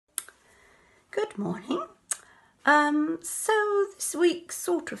Good morning. So this week's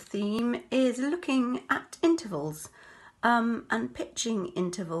sort of theme is looking at intervals and pitching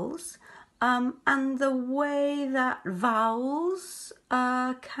intervals and the way that vowels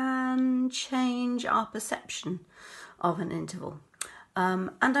can change our perception of an interval. And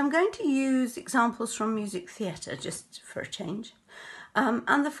I'm going to use examples from music theatre just for a change.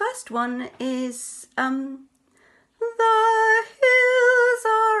 And the first one is the hills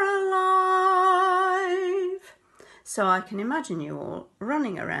are alive. So I can imagine you all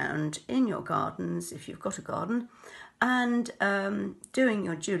running around in your gardens, if you've got a garden, and doing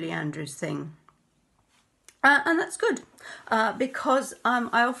your Julie Andrews thing. And that's good because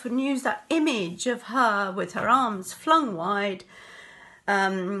I often use that image of her with her arms flung wide,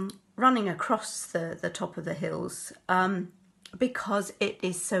 running across the top of the hills. Because it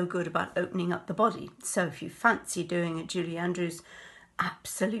is so good about opening up the body. So if you fancy doing a Julie Andrews,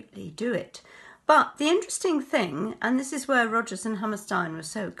 absolutely do it. But the interesting thing, and this is where Rodgers and Hammerstein were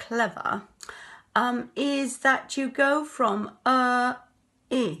so clever, is that you go from I.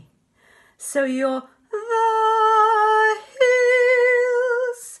 So you're the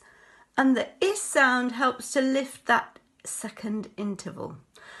hills, and the I sound helps to lift that second interval.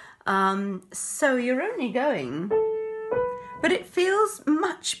 So you're only going... But it feels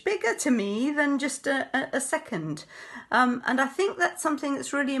much bigger to me than just a second. And I think that's something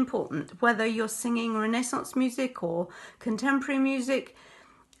that's really important, whether you're singing Renaissance music or contemporary music.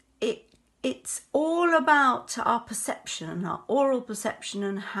 It's all about our perception, our oral perception,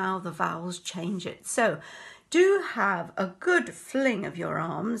 and how the vowels change it. So do have a good fling of your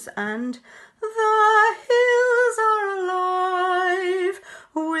arms, and the hills are alive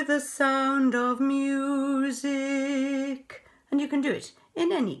with the sound of music. And you can do it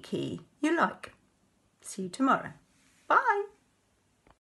in any key you like. See you tomorrow. Bye.